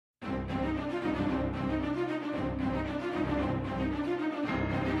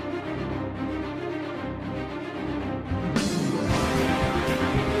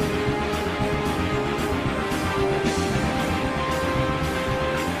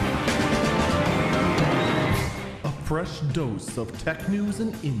fresh dose of tech news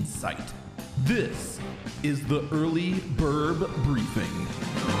and insight. This is the Early Burb Briefing.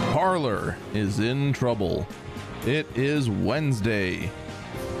 Parler is in trouble. It is Wednesday,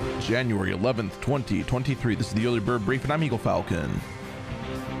 January 11th, 2023. This is the Early Burb Briefing. I'm Eagle Falcon.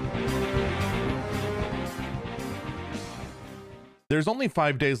 There's only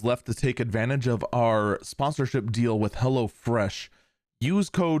 5 days left to take advantage of our sponsorship deal with HelloFresh.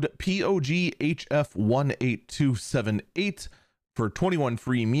 Use code POGHF18278 for 21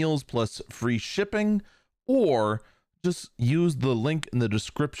 free meals plus free shipping, or just use the link in the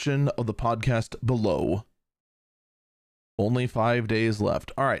description of the podcast below. Only 5 days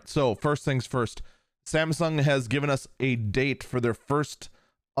left. All right, so first things first, Samsung has given us a date for their first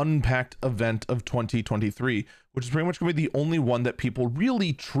Unpacked event of 2023, which is pretty much going to be the only one that people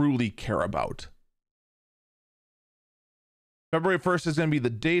really truly care about. February 1st is going to be the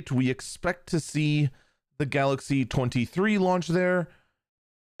date. We expect to see the Galaxy 23 launch there.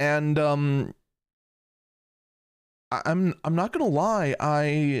 And I'm not going to lie,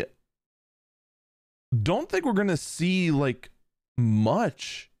 I don't think we're going to see like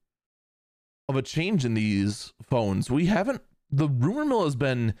much of a change in these phones. The rumor mill has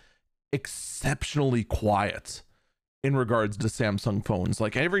been exceptionally quiet in regards to Samsung phones.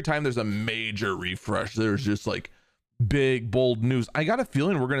 Like every time there's a major refresh, there's just like big, bold news. I got a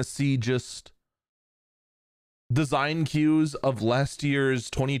feeling we're going to see just design cues of last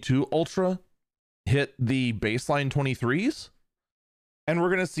year's 22 Ultra hit the baseline 23s. And we're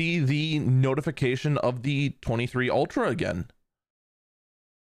going to see the notification of the 23 Ultra again.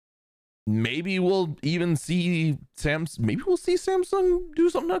 Maybe we'll even see Samsung do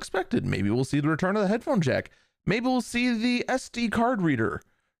something unexpected. Maybe we'll see the return of the headphone jack. Maybe we'll see the SD card reader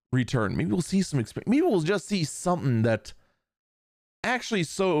return. Maybe we'll see maybe we'll just see something that actually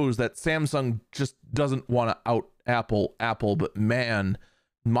shows that Samsung just doesn't want to out Apple. But man,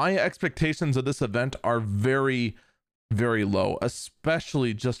 my expectations of this event are very, very low,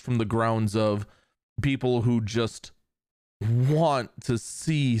 especially just from the grounds of people who just want to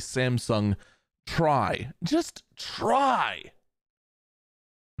see Samsung just try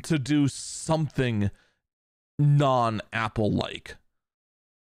to do something non-Apple like.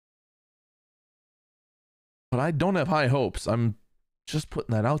 But I don't have high hopes. I'm just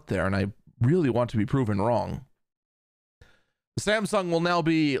putting that out there, and I really want to be proven wrong. Samsung will now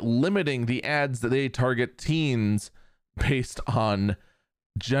be limiting the ads that they target teens based on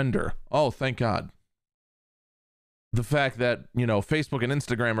gender. Oh, thank God. The fact that, you know, Facebook and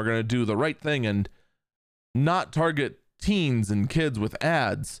Instagram are going to do the right thing and not target teens and kids with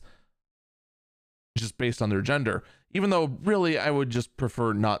ads just based on their gender. Even though really I would just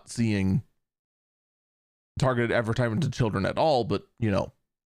prefer not seeing targeted advertising to children at all, but you know,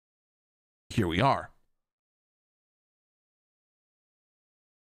 here we are.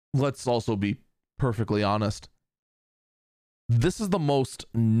 Let's also be perfectly honest. This is the most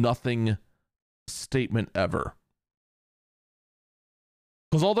nothing statement ever.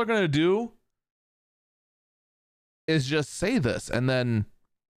 Because all they're going to do is just say this, and then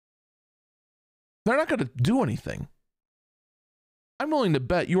they're not going to do anything. I'm willing to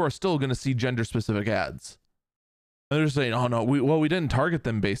bet you are still going to see gender-specific ads. And they're saying, oh no, we didn't target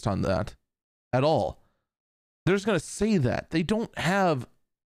them based on that at all. They're just going to say that. They don't have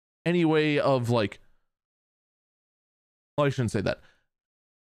any way of like, well, I shouldn't say that.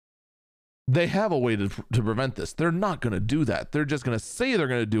 They have a way to prevent this. They're not going to do that. They're just going to say they're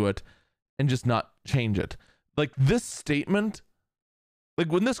going to do it and just not change it. Like this statement,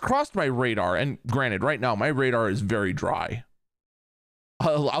 like when this crossed my radar, and granted, right now, my radar is very dry.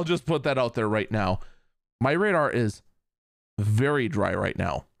 I'll just put that out there right now. My radar is very dry right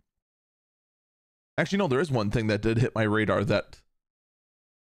now. Actually, no, there is one thing that did hit my radar that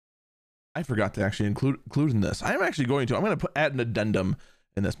I forgot to actually include in this. I'm going to add an addendum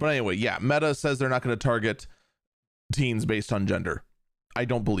in this. But anyway, yeah, Meta says they're not going to target teens based on gender. I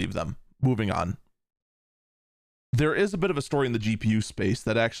don't believe them. Moving on. There is a bit of a story in the GPU space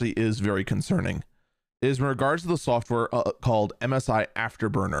that actually is very concerning. It is in regards to the software called MSI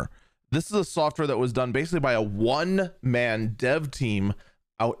Afterburner. This is a software that was done basically by a one-man dev team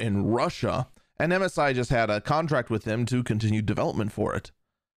out in Russia, and MSI just had a contract with them to continue development for it.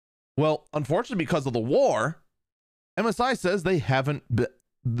 Well, unfortunately, because of the war, MSI says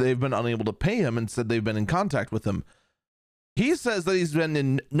they've been unable to pay him and said they've been in contact with him. He says that he's been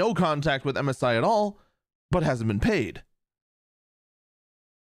in no contact with MSI at all, but hasn't been paid.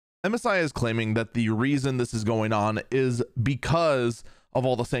 MSI is claiming that the reason this is going on is because of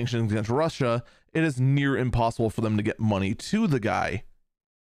all the sanctions against Russia. It is near impossible for them to get money to the guy.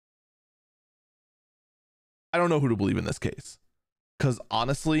 I don't know who to believe in this case. Because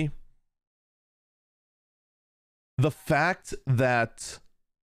honestly, the fact that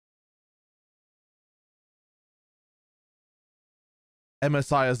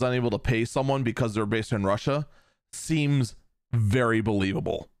MSI is unable to pay someone because they're based in Russia seems very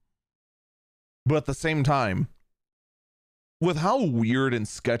believable. But at the same time, with how weird and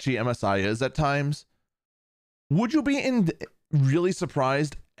sketchy MSI is at times, would you be really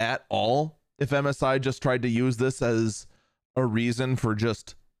surprised at all if MSI just tried to use this as a reason for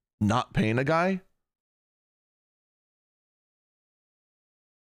just not paying a guy?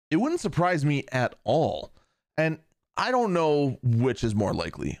 It wouldn't surprise me at all. And I don't know which is more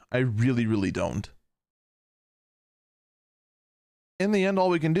likely. I really, really don't. In the end, all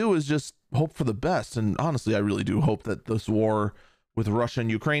we can do is just hope for the best. And honestly, I really do hope that this war with Russia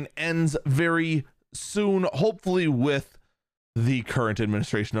and Ukraine ends very soon, hopefully with the current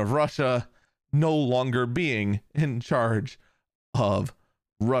administration of Russia no longer being in charge of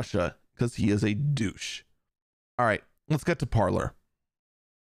Russia, because he is a douche. All right, let's get to Parler.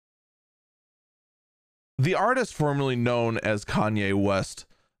 The artist formerly known as Kanye West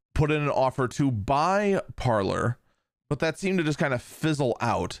put in an offer to buy Parler, but that seemed to just kind of fizzle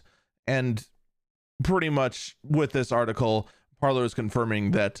out. And pretty much with this article, Parler is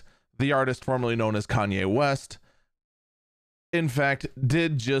confirming that the artist formerly known as Kanye West, in fact,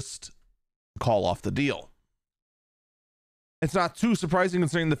 did just call off the deal. It's not too surprising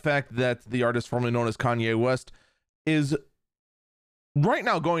considering the fact that the artist formerly known as Kanye West is right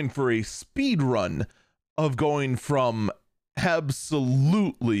now going for a speed run of going from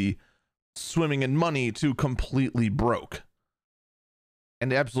absolutely swimming in money to completely broke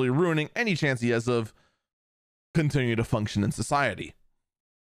and absolutely ruining any chance he has of continuing to function in society.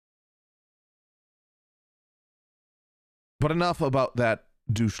 But enough about that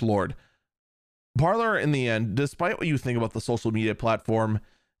douche lord. Parler, in the end, despite what you think about the social media platform,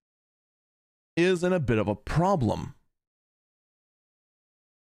 is in a bit of a problem.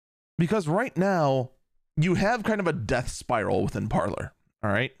 Because right now, you have kind of a death spiral within Parler,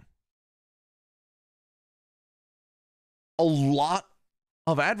 all right? A lot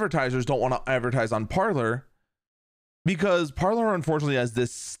of advertisers don't want to advertise on Parler because Parler, unfortunately, has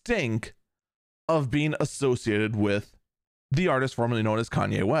this stink of being associated with the artist formerly known as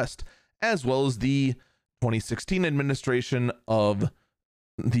Kanye West, as well as the 2016 administration of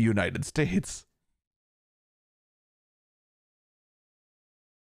the United States.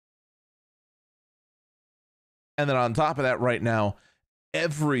 And then on top of that, right now,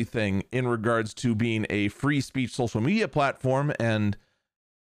 everything in regards to being a free speech social media platform and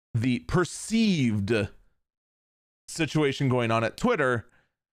the perceived situation going on at Twitter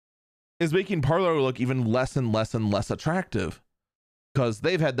is making Parler look even less and less and less attractive, because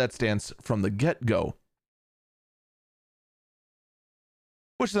they've had that stance from the get-go.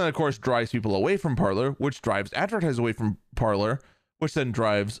 Which then, of course, drives people away from Parler, which drives advertisers away from Parler, which then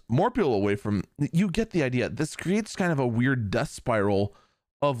drives more people away from... You get the idea. This creates kind of a weird death spiral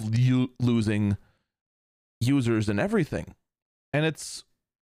of you losing users and everything. And it's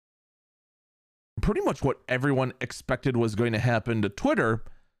pretty much what everyone expected was going to happen to Twitter,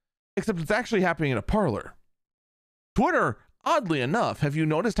 except it's actually happening to Parler. Twitter, oddly enough, have you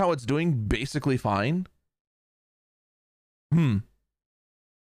noticed how it's doing basically fine?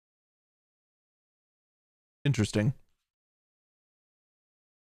 Interesting.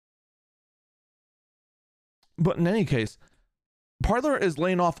 But in any case, Parler is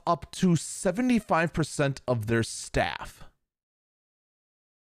laying off up to 75% of their staff.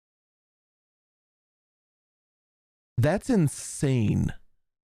 That's insane.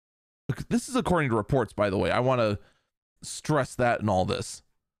 This is according to reports, by the way. I want to stress that in all this.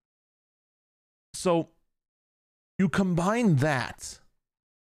 So you combine that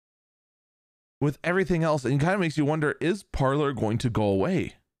with everything else, and it kind of makes you wonder, is Parler going to go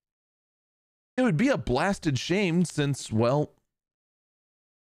away? It would be a blasted shame since, well,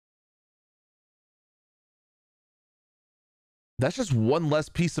 that's just one less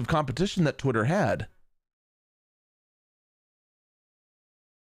piece of competition that Twitter had.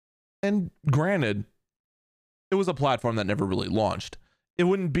 And granted, it was a platform that never really launched. It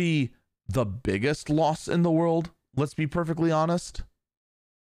wouldn't be the biggest loss in the world, let's be perfectly honest.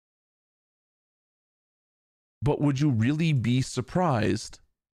 But would you really be surprised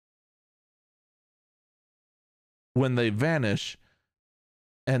when they vanish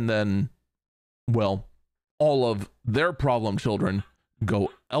and then, well, all of their problem children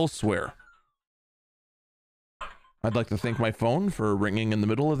go elsewhere? I'd like to thank my phone for ringing in the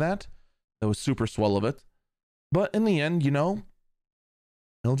middle of that. That was super swell of it. But in the end, you know,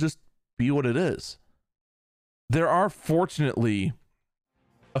 it'll just be what it is. there are fortunately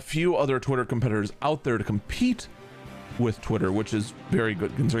a few other Twitter competitors out there to compete with Twitter, which is very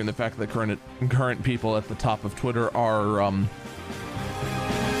good considering the fact that current people at the top of Twitter are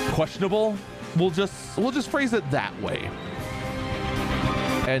questionable. We'll just phrase it that way.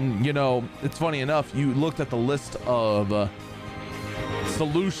 And you know, it's funny enough, you looked at the list of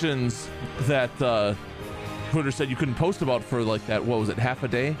solutions that Twitter said you couldn't post about for like that, what was it, half a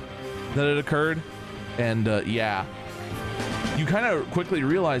day that it occurred? And yeah, you kind of quickly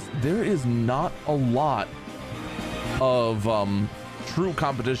realize there is not a lot of true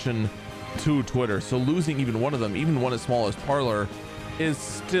competition to Twitter. So losing even one of them, even one as small as Parler, is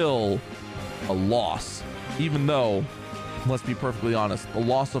still a loss. Even though, let's be perfectly honest, the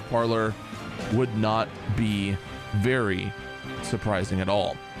loss of Parler would not be very surprising at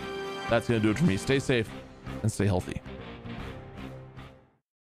all. That's going to do it for me. Stay safe and stay healthy.